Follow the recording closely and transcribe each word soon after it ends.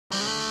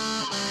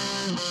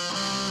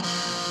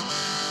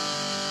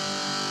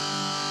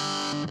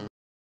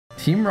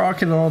Team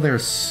Rocket and all their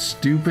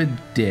stupid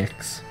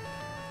dicks.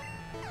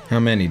 How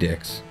many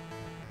dicks?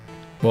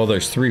 Well,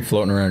 there's 3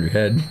 floating around your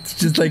head. It's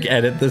just like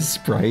edit the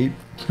sprite.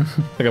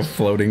 Like a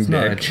floating it's dick.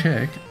 Not a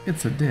chick,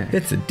 it's a dick.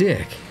 It's a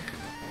dick.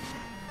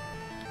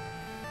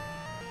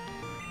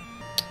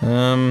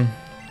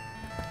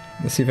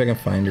 Let's see if I can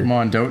find her. Come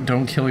on,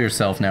 don't kill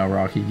yourself now,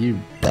 Rocky. You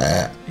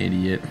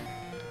idiot.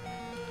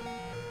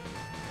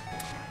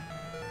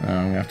 Oh,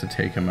 I'm gonna have to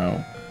take him out.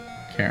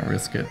 Can't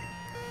risk it.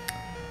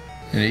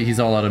 And he's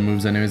all out of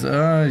moves anyways.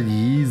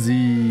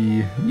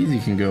 Yeezy.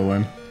 Yeezy can go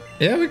in.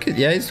 Yeah, we could.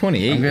 Yeah, he's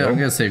 28. I'm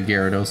gonna save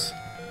Gyarados.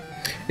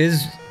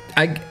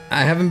 I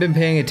haven't been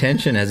paying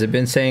attention. Has it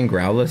been saying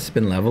Growlithe's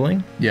been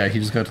leveling? Yeah, he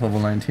just got to level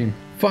 19.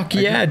 Fuck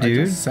yeah, dude.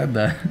 I just said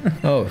that.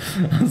 Oh.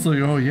 I was like,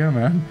 oh yeah,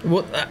 man.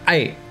 Well,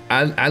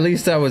 at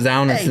least I was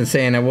honest in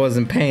saying I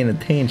wasn't paying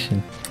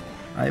attention.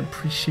 I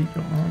appreciate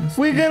your honesty.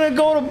 We're gonna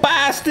go to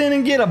Boston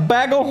and get a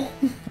bagel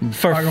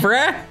for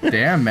free.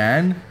 Damn,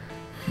 man.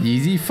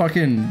 Yeezy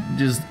fucking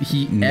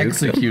he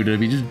executed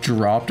him. He just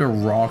dropped a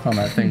rock on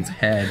that thing's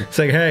head. It's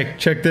like, hey,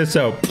 check this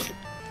out. It's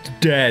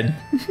dead.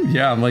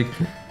 Yeah, I'm like,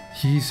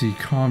 Yeezy,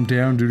 calm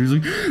down, dude. He's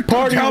like,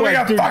 Party tell me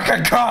to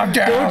fucking calm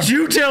down. Don't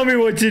you tell me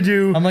what to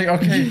do. I'm like,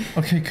 okay,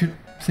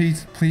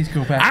 please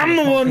go back. I'm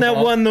the one that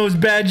won those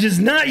badges,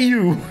 not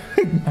you.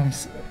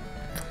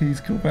 Please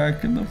go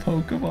back in the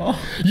Pokeball.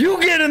 You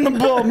get in the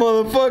ball,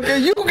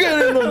 motherfucker. You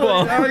get in the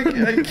ball.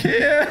 I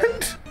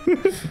can't.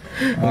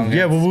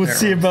 Yeah, well, we'll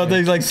see about that.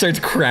 He like starts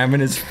cramming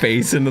his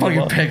face into the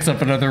ball. He picks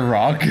up another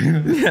rock.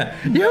 Yeah,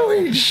 you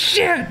eat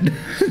shit.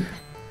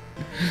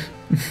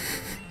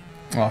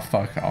 Oh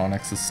fuck,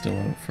 Onyx is still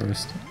out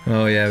first.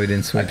 Oh yeah, we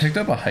didn't switch. I picked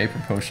up a Hyper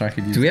Potion I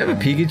could use. Do we have a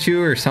Pikachu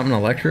or something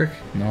electric?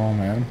 No,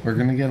 man. We're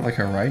gonna get like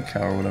a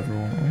Raikou or whatever,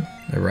 won't we?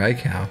 A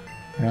Raikou?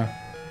 Yeah.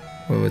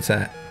 What's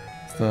that?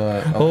 It's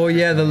the... Oh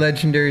yeah, the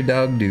legendary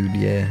dog dude,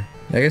 yeah.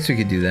 I guess we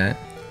could do that.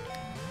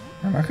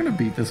 I'm not gonna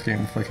beat this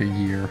game for like a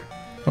year.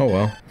 Oh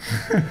well.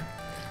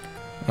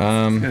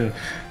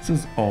 This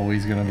is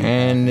always gonna be...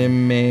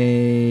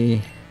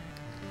 Anime...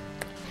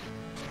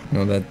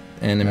 No, that...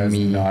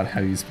 Enemy. That's not how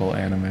you spell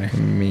anime.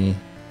 Me.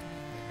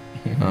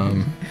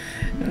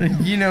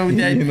 You know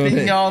that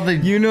thing, all the...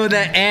 You know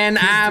that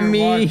anime.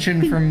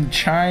 Watching from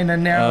China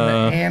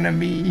now, the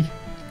anime.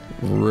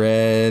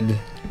 Red-haired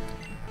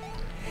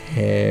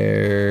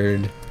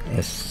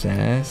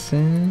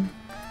assassin?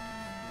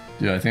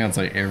 Dude, I think that's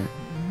like...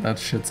 That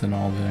shit's in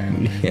all the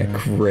anime. Yeah,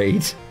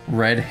 great.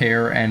 Red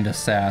hair and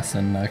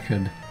assassin, I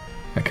could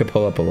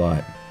pull up a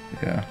lot.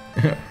 Yeah.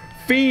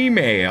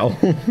 Female.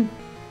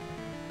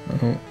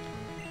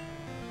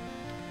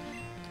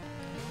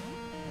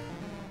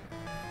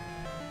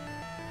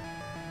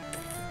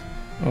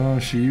 Oh.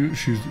 She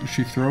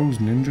throws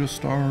ninja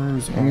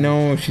stars.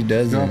 No, she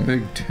doesn't. She's got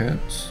big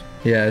tits.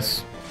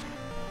 Yes.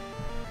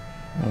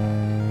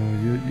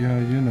 Yeah,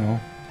 you know.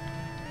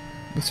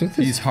 What's with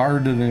this? He's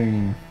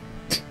hardening.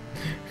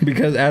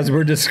 Because as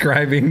we're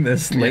describing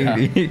this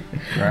lady, yeah.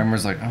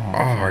 Grimer's like,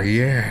 oh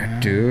yeah,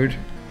 dude.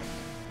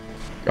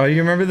 Oh,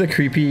 you remember the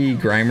creepy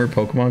Grimer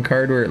Pokemon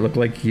card where it looked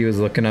like he was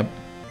looking up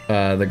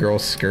the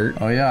girl's skirt?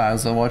 Oh yeah, I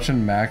was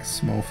watching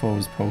Max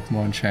Mofo's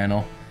Pokemon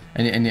channel,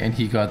 and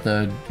he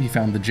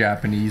found the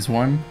Japanese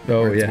one.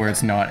 Oh where yeah, where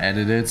it's not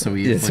edited, so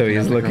he's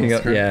looking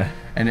up. Yeah,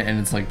 and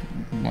it's like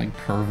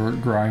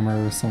pervert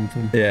Grimer or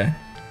something. Yeah.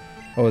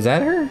 Oh, is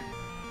that her?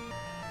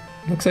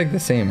 Looks like the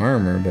same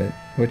armor, but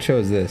what show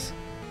is this?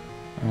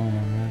 Oh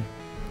man.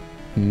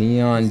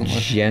 Neon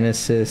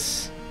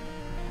Genesis.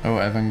 Oh,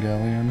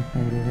 Evangelion or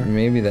whatever.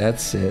 Maybe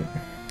that's it.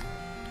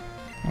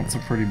 That's a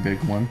pretty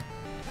big one.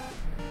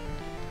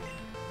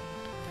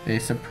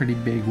 It's a pretty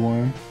big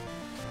one.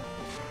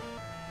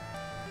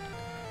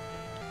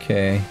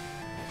 Okay.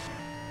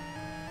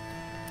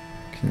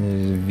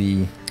 There's a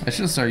V. I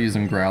should start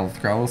using Growlithe.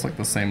 Growlithe's like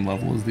the same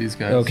level as these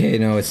guys. Okay,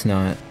 no, it's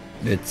not.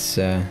 It's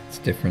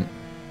different.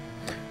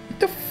 What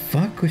the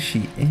fuck was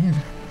she in?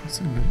 It's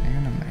a good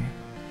anime.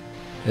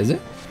 Is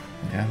it?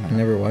 Yeah, man. I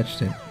never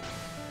watched it.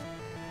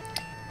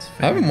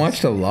 I haven't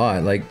watched a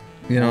lot, like,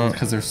 you know.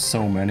 Because there's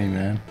so many,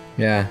 man.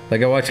 Yeah,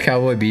 like I watched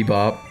Cowboy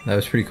Bebop. That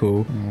was pretty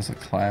cool. It was a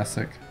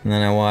classic. And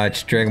then I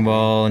watched Dragon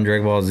Ball and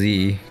Dragon Ball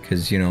Z,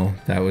 because, you know,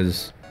 that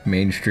was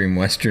mainstream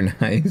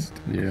westernized.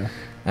 Yeah.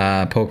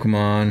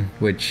 Pokemon,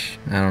 which,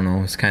 I don't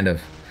know, it's kind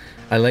of...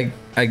 I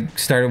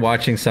started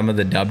watching some of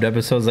the dubbed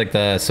episodes, like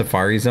the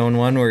Safari Zone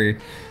one, where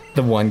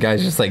the one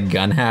guy's just, like,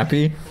 gun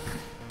happy.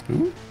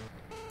 Who?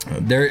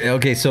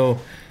 Okay, so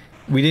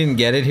we didn't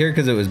get it here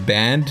because it was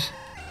banned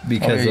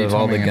because of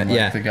all the gun.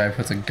 Yeah, the guy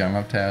puts a gun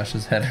up to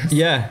Ash's head.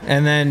 Yeah,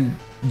 and then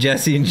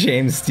Jesse and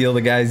James steal the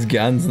guy's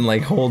guns and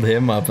like hold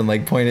him up and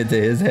like point it to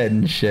his head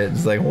and shit.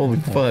 It's like holy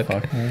fuck.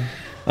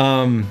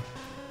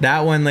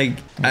 That one like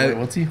wait,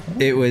 what's he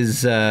holding? It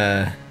was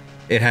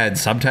it had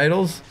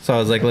subtitles, so I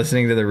was like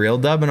listening to the real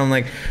dub and I'm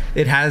like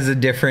it has a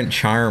different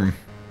charm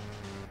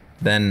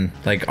than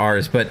like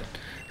ours, but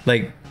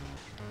like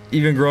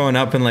even growing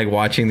up and like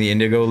watching the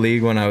Indigo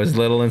League when I was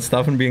little and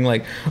stuff and being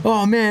like,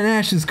 oh man,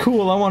 Ash is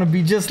cool, I want to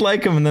be just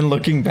like him, and then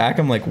looking back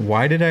I'm like,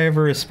 why did I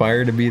ever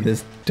aspire to be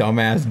this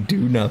dumbass do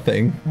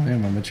nothing? I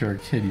am a mature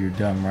kid, you're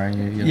dumb, right?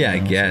 Yeah, I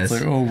guess. So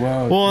it's like, oh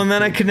wow. Well, and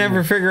then I could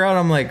never figure out,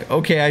 I'm like,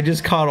 okay, I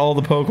just caught all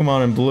the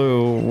Pokemon in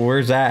blue,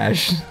 where's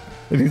Ash?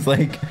 And he's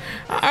like,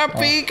 I'm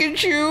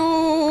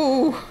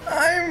Pikachu!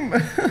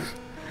 I'm...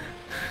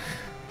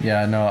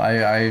 Yeah, no,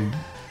 I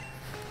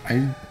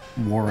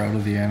wore out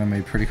of the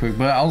anime pretty quick,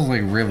 but I was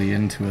like really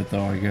into it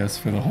though, I guess,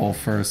 for the whole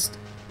first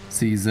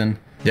season.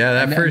 Yeah,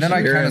 that first and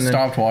then year. I kind of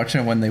stopped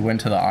watching it when they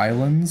went to the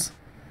islands.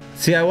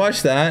 See, I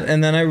watched that,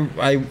 and then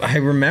I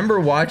remember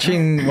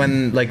watching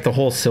when, like, the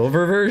whole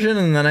silver version,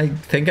 and then I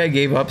think I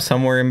gave up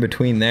somewhere in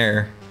between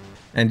there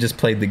and just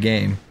played the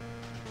game.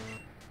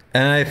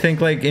 And I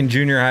think, like, in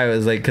junior high, it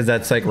was, like, because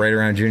that's, like, right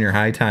around junior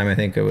high time, I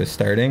think it was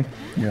starting.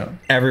 Yeah.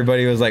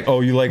 Everybody was like, oh,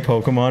 you like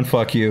Pokemon?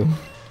 Fuck you.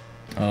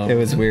 It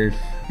was weird.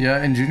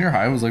 Yeah, in junior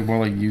high, it was, like, more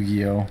like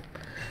Yu-Gi-Oh!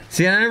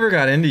 See, I never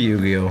got into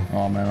Yu-Gi-Oh!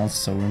 Oh, man, I was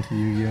so into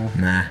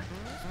Yu-Gi-Oh! Nah.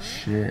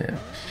 Shit,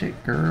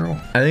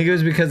 girl. I think it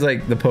was because,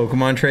 like, the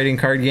Pokemon trading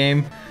card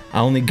game, I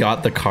only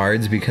got the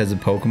cards because of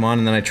Pokemon,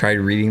 and then I tried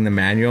reading the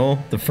manual,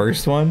 the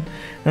first one,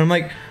 and I'm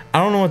like, I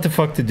don't know what the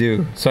fuck to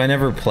do. So I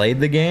never played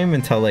the game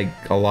until, like,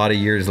 a lot of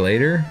years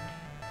later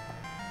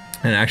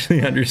and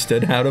actually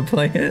understood how to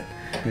play it.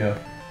 Yeah.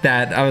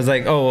 That I was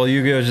like, oh, well,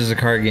 Yu-Gi-Oh! Is just a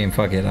card game.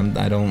 Fuck it.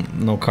 I don't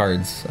know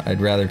cards. I'd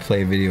rather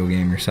play a video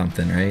game or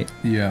something, right?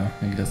 Yeah,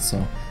 I guess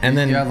so. And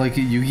then, yeah, like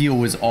Yu-Gi-Oh!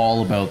 Was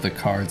all about the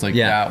cards. Like,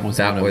 yeah,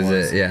 that was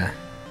it. Yeah.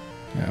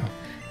 Yeah.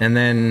 And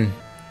then,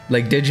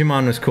 like,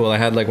 Digimon was cool. I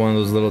had, like, one of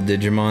those little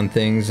Digimon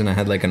things, and I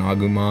had, like, an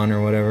Agumon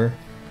or whatever.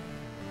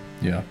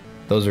 Yeah.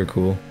 Those were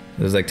cool.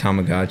 It was like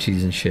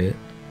Tamagotchis and shit.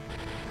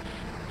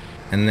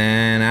 And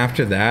then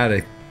after that,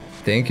 I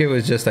think it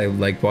was just I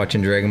liked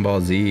watching Dragon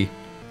Ball Z.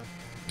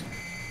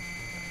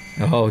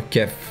 Oh,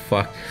 get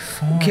fucked.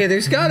 Okay,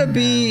 there's gotta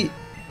be...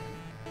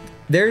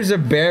 There's a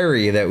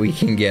berry that we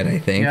can get, I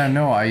think. Yeah,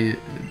 no, I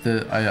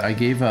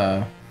gave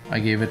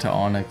it to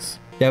Onyx.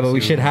 Yeah, but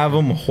we should have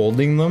them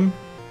holding them.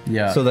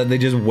 Yeah. So that they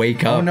just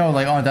wake up. Oh no,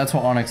 like, oh, that's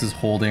what Onyx is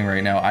holding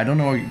right now. I don't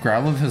know,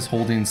 Growlithe is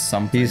holding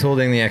something. He's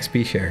holding the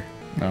XP share.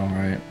 Oh,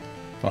 right.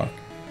 Fuck.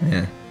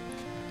 Yeah.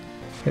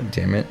 God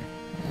damn it.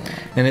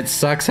 And it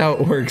sucks how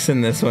it works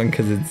in this one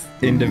because it's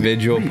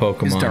individual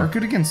Pokemon. Is Dark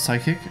good against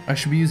Psychic? I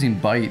should be using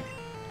Bite.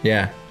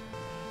 Yeah.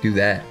 Do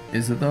that.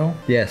 Is it though?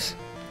 Yes.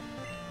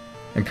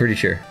 I'm pretty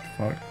sure.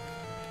 Fuck.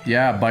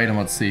 Yeah, bite him,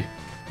 let's see.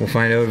 We'll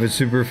find out if it's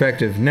super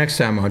effective next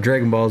time on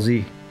Dragon Ball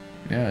Z.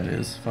 Yeah, it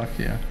is. Fuck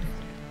yeah.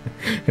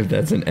 If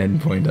that's an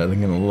endpoint, I'm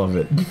gonna love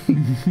it.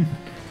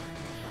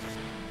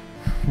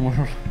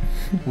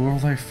 Will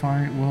they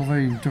fight? Will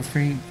they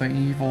defeat the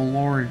evil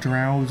Lord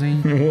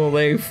Drowsy? Will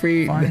they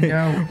fight? Find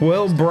out.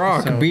 Will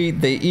Brock beat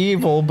the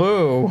evil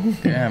Boo?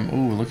 Damn.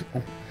 Ooh, look.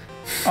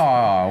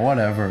 Aw,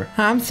 whatever.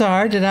 I'm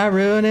sorry, did I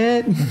ruin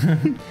it?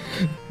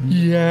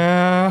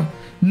 Yeah.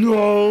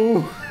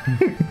 No.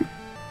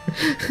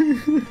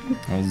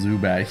 Oh,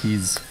 Zubat,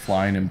 he's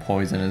flying in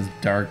poison. Is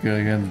Dark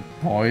good against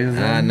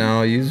poison?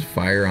 No, use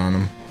fire on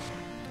him.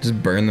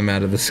 Just burn them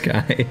out of the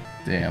sky.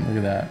 Damn, look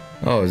at that.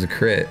 Oh, it was a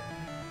crit.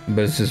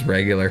 But it's just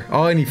regular.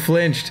 Oh, and he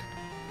flinched.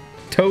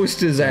 Toast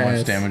his ass. How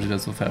much damage it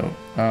does without.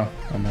 Oh,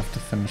 I'm gonna have to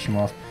finish him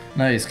off.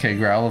 Nice. Okay,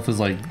 Growlithe is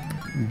like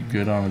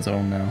good on its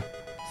own now.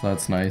 So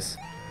that's nice.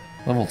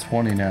 Level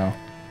 20 now.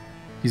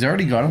 He's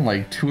already gotten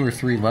like 2 or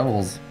 3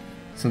 levels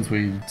since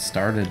we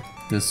started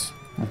this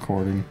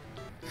recording.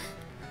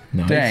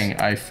 Nice. Dang,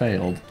 I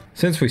failed.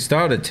 Since we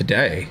started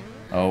today.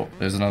 Oh,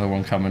 there's another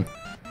one coming.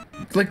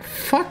 Like,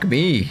 fuck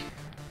me.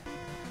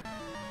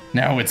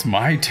 Now it's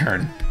my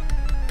turn.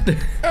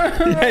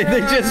 Yeah, they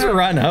just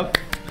run up.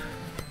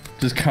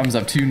 Just comes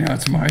up to you, now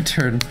it's my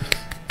turn.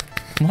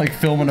 Like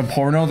filming a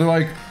porno, they're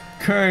like,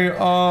 okay,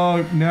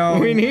 now...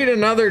 We need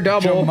another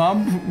double.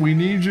 Mom, we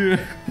need you.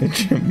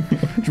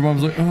 Your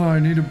mom's like, oh, I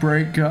need a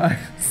break,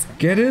 guys.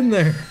 Get in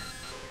there.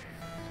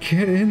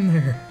 Get in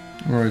there.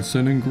 Alright,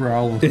 send in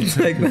Growlithe. It's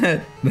like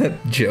that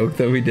joke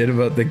that we did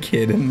about the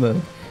kid in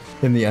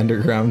the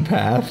underground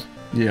path.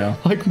 Yeah.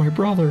 Like my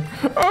brother.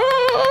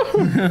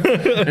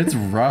 It's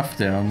rough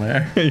down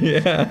there.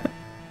 Yeah.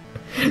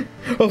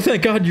 Oh,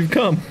 thank God you've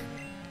come.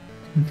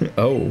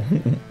 Oh,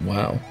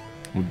 wow.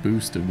 We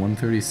boosted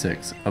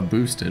 136. A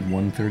boosted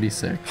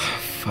 136.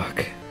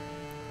 Fuck.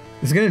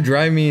 It's gonna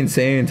drive me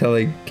insane until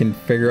I can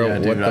figure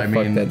out what the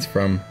fuck that's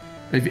from.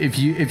 If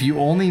you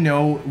only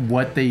know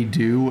what they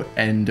do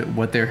and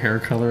what their hair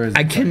color is.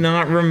 I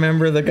cannot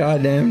remember the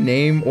goddamn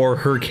name or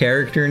her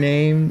character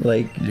name.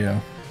 Like, yeah,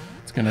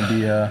 it's gonna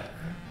be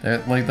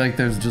like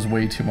there's just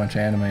way too much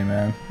anime,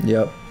 man.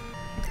 Yep.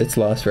 It's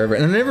lost forever.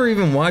 And I never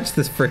even watched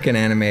this frickin'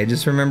 anime. I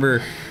just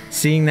remember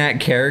seeing that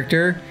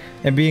character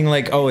and being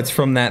like, oh, it's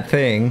from that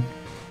thing.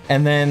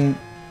 And then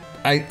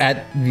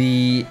at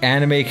the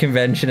anime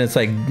convention, it's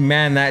like,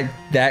 man,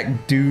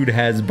 that dude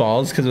has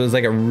balls, because it was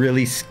like a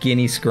really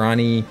skinny,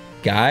 scrawny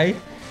guy,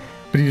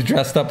 but he was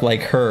dressed up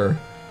like her.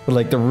 with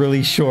like the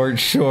really short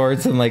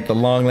shorts and like the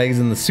long legs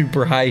and the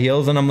super high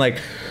heels, and I'm like,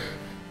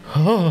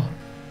 oh,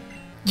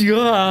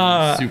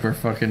 yeah. Super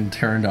fucking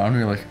turned on.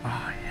 You're like,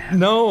 oh yeah.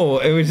 No,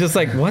 it was just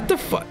like, what the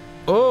fuck?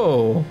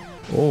 Oh.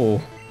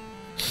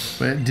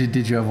 But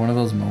did you have one of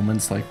those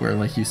moments like where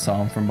like you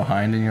saw him from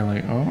behind and you're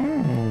like, oh?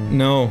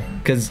 No,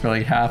 because for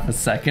like half a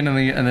second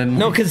and then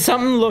no, because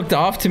something looked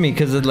off to me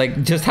because of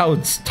like just how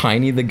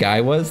tiny the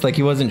guy was. Like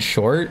he wasn't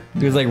short.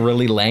 He was like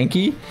really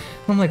lanky.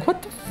 I'm like,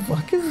 what the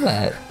fuck is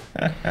that?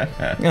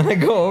 And I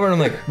go over and I'm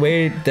like,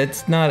 wait,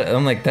 that's not.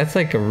 I'm like, that's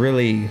like a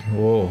really.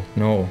 Whoa,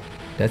 no,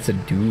 that's a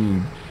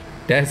dude.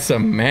 That's a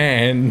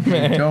man.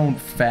 Don't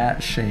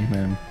fat shame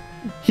him.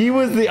 He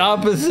was the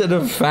opposite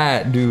of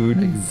fat,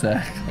 dude.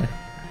 Exactly.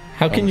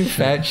 How can you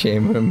fat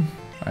shame him?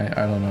 I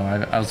don't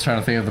know. I was trying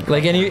to think of the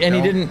like, and he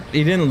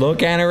didn't look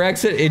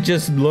anorexic. It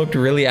just looked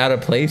really out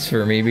of place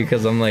for me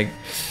because I'm like,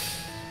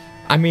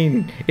 I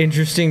mean,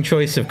 interesting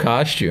choice of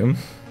costume.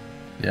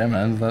 Yeah,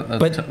 man.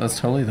 That's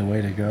totally the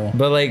way to go.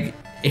 But like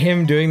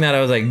him doing that,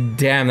 I was like,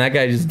 damn, that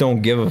guy just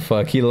don't give a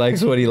fuck. He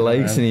likes what he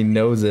likes and he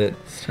knows it.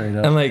 Straight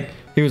up. And like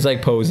he was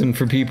like posing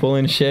for people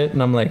and shit,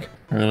 and I'm like,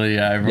 really?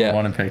 Yeah, I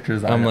wanted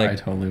pictures. I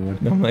totally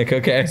would. I'm like,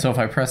 okay. So if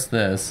I press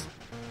this.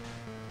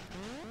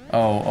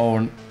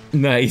 Oh.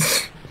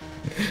 Nice.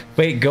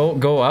 Wait,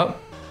 go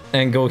up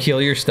and go heal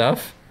your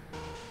stuff.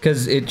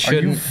 Because it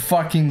shouldn't. Are you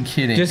fucking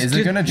kidding? Is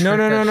it gonna trick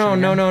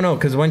No.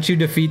 Because once you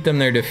defeat them,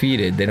 they're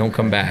defeated. They don't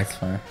come back. That's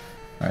fine.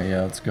 Alright,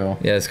 yeah, let's go.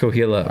 Yeah, let's go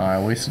heal up. I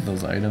wasted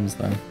those items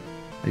then.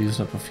 I used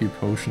up a few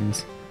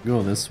potions.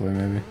 Go this way,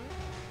 maybe.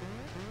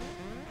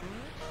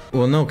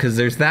 Well, no, because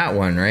there's that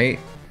one, right?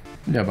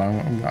 Yeah, but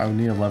I would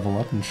need to level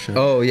up and shit.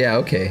 Oh, yeah,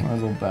 okay. Might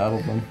as well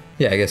battle them.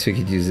 Yeah, I guess we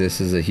could use this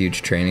as a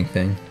huge training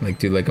thing. Like,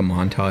 do like a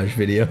montage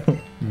video.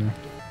 Yeah.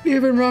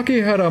 Even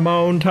Rocky had a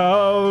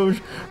montage.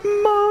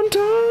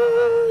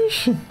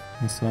 Montage!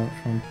 What's that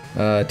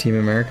from? Team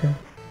America.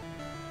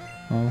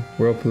 Oh.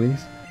 World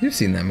Police. You've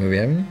seen that movie,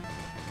 haven't you?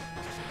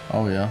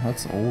 Oh, yeah.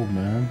 That's old,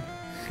 man.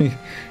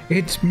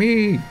 It's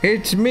me.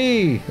 It's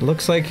me. It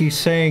looks like he's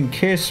saying,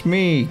 kiss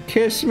me.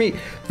 Kiss me.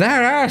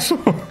 That asshole.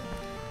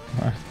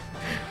 What?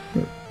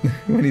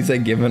 When he's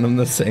like giving him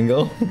the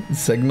signal.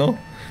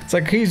 It's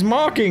like he's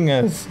mocking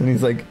us. And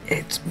he's like,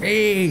 it's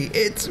me.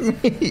 It's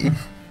me.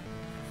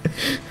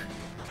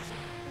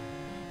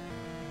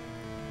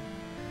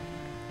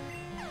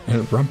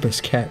 And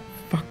Rumpus Cat,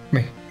 fuck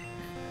me.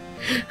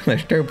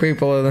 There's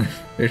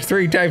there's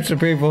 3 types of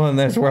people in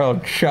this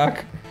world,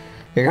 Chuck.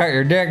 You got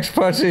your dicks,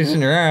 pussies,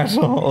 and your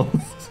assholes.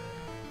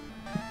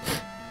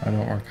 I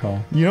don't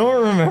recall. You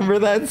don't remember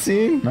that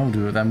scene? No,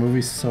 dude, that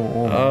movie's so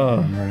old. Oh,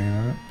 I'm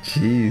that.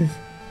 Jeez.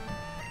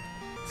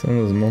 Some of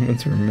those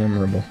moments were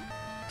memorable.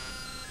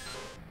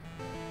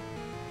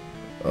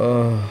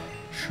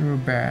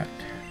 Shubat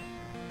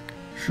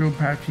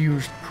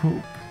used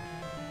poop.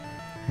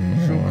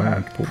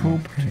 Shubat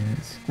pooped.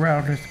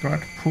 Growlithe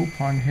got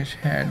poop on his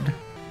head.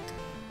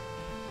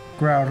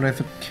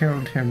 Growlithe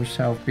killed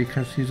himself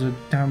because he's a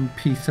dumb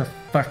piece of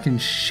fucking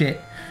shit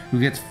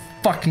who gets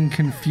fucking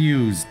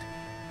confused.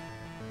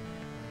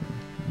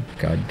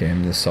 God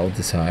damn, the salt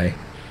is high.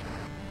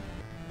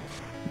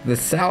 The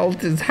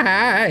salt is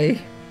high.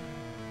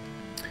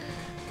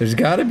 There's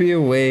gotta be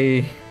a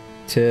way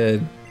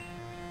to...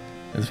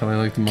 It's probably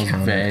like the most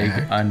vague,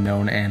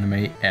 unknown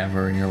anime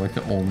ever, and you're like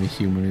the only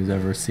human who's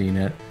ever seen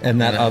it. And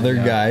that other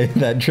guy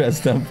that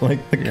dressed up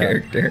like the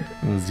character.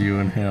 It was you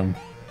and him.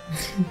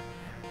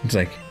 It's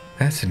like,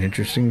 that's an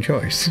interesting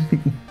choice.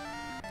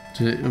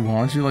 Why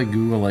don't you like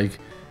Google like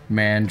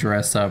man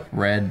dress up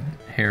red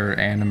hair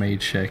anime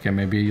chick, and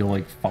maybe you'll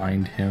like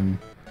find him.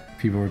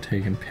 People were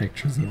taking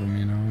pictures of him,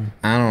 you know.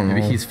 I don't know.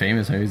 Maybe he's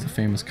famous. Maybe he's a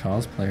famous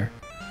cosplayer.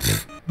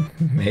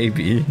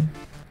 Maybe.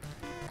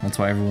 That's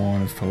why everyone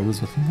wanted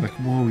photos with him. Like,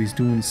 whoa, he's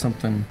doing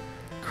something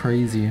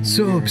crazy and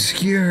so weird.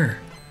 Obscure.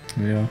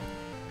 Yeah.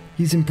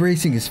 He's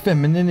embracing his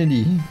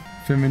femininity.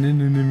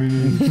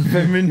 Femininity.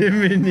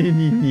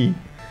 Femininity.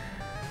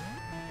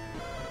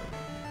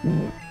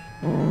 Oh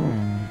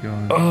my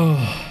god.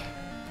 Oh.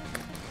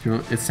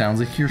 It sounds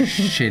like you're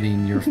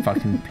shitting your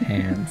fucking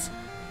pants.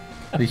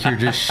 Like you're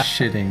just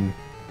shitting.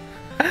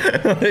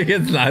 Like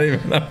it's not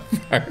even a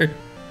fart.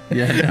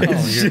 Yeah, no.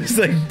 It's just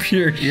like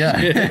pure shit.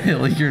 Yeah,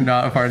 like you're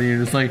not farting. You're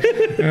just like,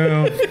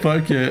 oh,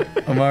 fuck it.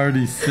 I'm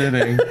already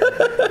sitting.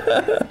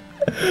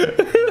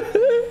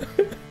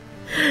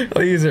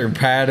 These are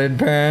padded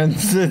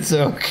pants. It's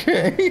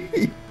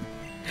okay.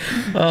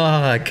 Oh,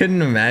 I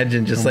couldn't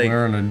imagine just I'm like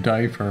wearing a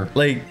diaper.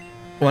 Like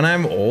when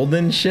I'm old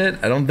and shit,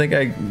 I don't think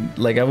I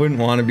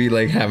wouldn't want to be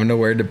like having to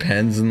wear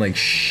Depends and like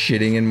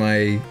shitting in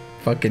my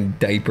fucking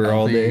diaper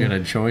all day. You got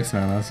a choice,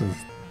 man. That's just.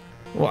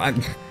 Well,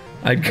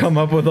 I'd come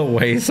up with a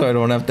way so I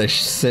don't have to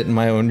sit in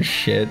my own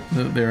shit.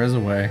 There is a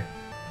way.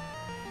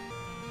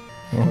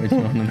 Oh, you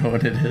want to know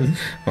what it is?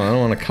 Well, I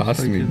don't want a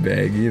costume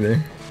bag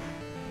either.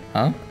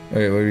 Huh?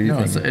 Wait, what are you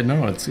thinking?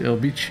 It'll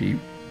be cheap.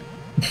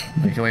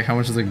 like how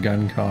much does a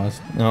gun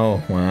cost?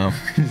 Oh wow,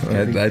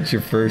 that's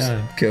your first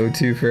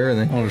go-to for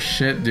everything. Oh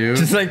shit, dude!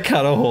 Just like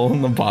cut a hole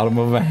in the bottom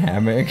of a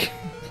hammock.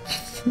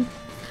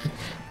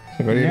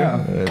 Like, what are you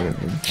Yeah. doing?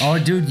 Oh,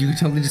 dude, you could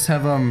totally just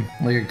have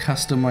like a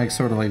custom like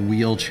sort of like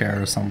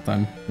wheelchair or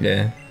something.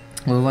 Yeah.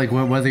 Well, like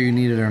whether you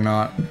need it or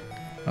not.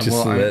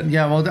 Just lit.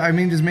 Yeah, well, I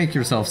mean, just make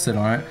yourself sit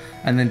on it,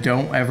 and then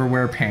don't ever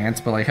wear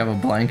pants, but like have a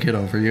blanket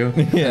over you.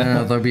 Yeah.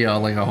 And there'll be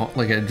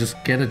just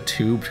get a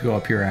tube to go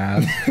up your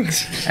ass,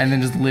 and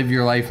then just live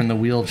your life in the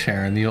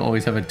wheelchair, and you'll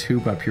always have a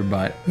tube up your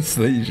butt.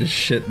 So that you just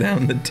shit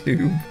down the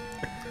tube.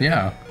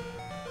 Yeah.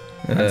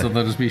 And so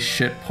there'll just be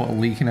shit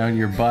leaking out of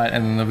your butt,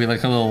 and then there'll be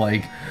like a little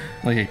like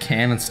a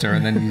canister,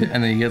 and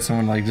then you get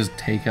someone to, like just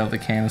take out the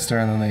canister,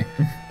 and then they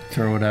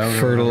throw it out.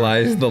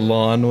 Fertilize the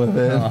lawn with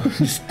it. Oh,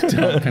 just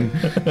dumping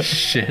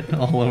shit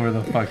all over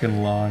the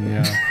fucking lawn.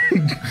 Yeah.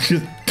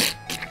 Just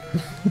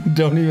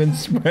don't even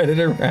spread it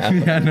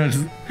around. Yeah, no,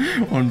 just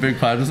one big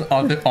pile, just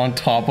on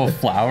top of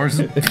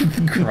flowers,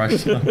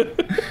 crush them.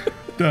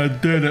 I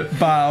did it,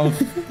 bow.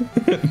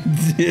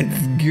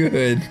 It's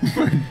good.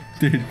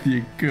 Did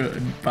you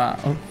good,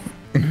 bow.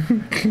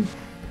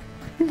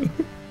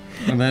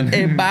 And then,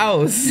 Hey,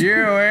 Bouse. you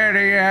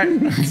idiot!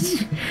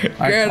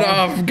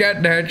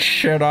 Get that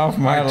shit off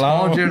my I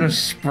lawn. told you to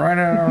spread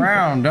it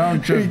around. Don't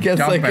He just gets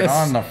dump like it a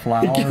on the He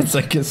flowers. gets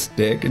like a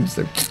stick and just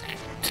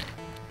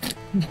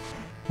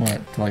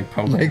What, to like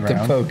poke like it to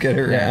around? poke it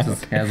Yeah, around.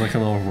 it has like a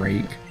little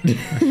rake. A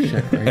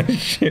shit rake.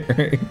 Shit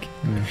rake.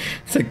 Yeah.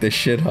 It's like the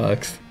shit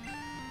hawks.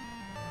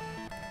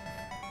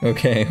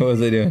 Okay, what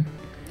was I doing?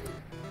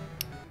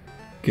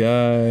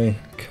 Guy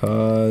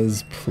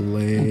cosplays.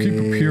 We'll keep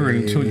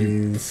appearing until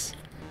you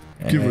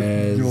give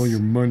us all your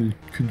money.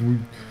 Could we?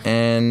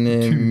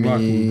 Team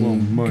Rocket with all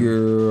Enemy money.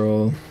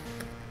 girl.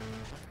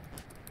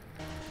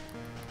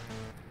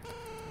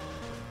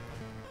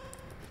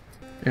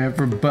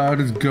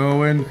 Everybody's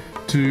going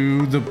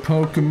to the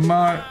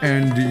Pokemon,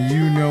 and do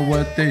you know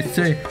what they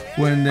say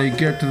when they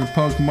get to the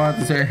Pokemon?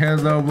 They say,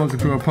 "Hello, welcome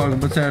to our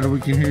Pokemon Center. We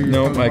can hear you."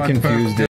 Nope, I Pokemon confused it.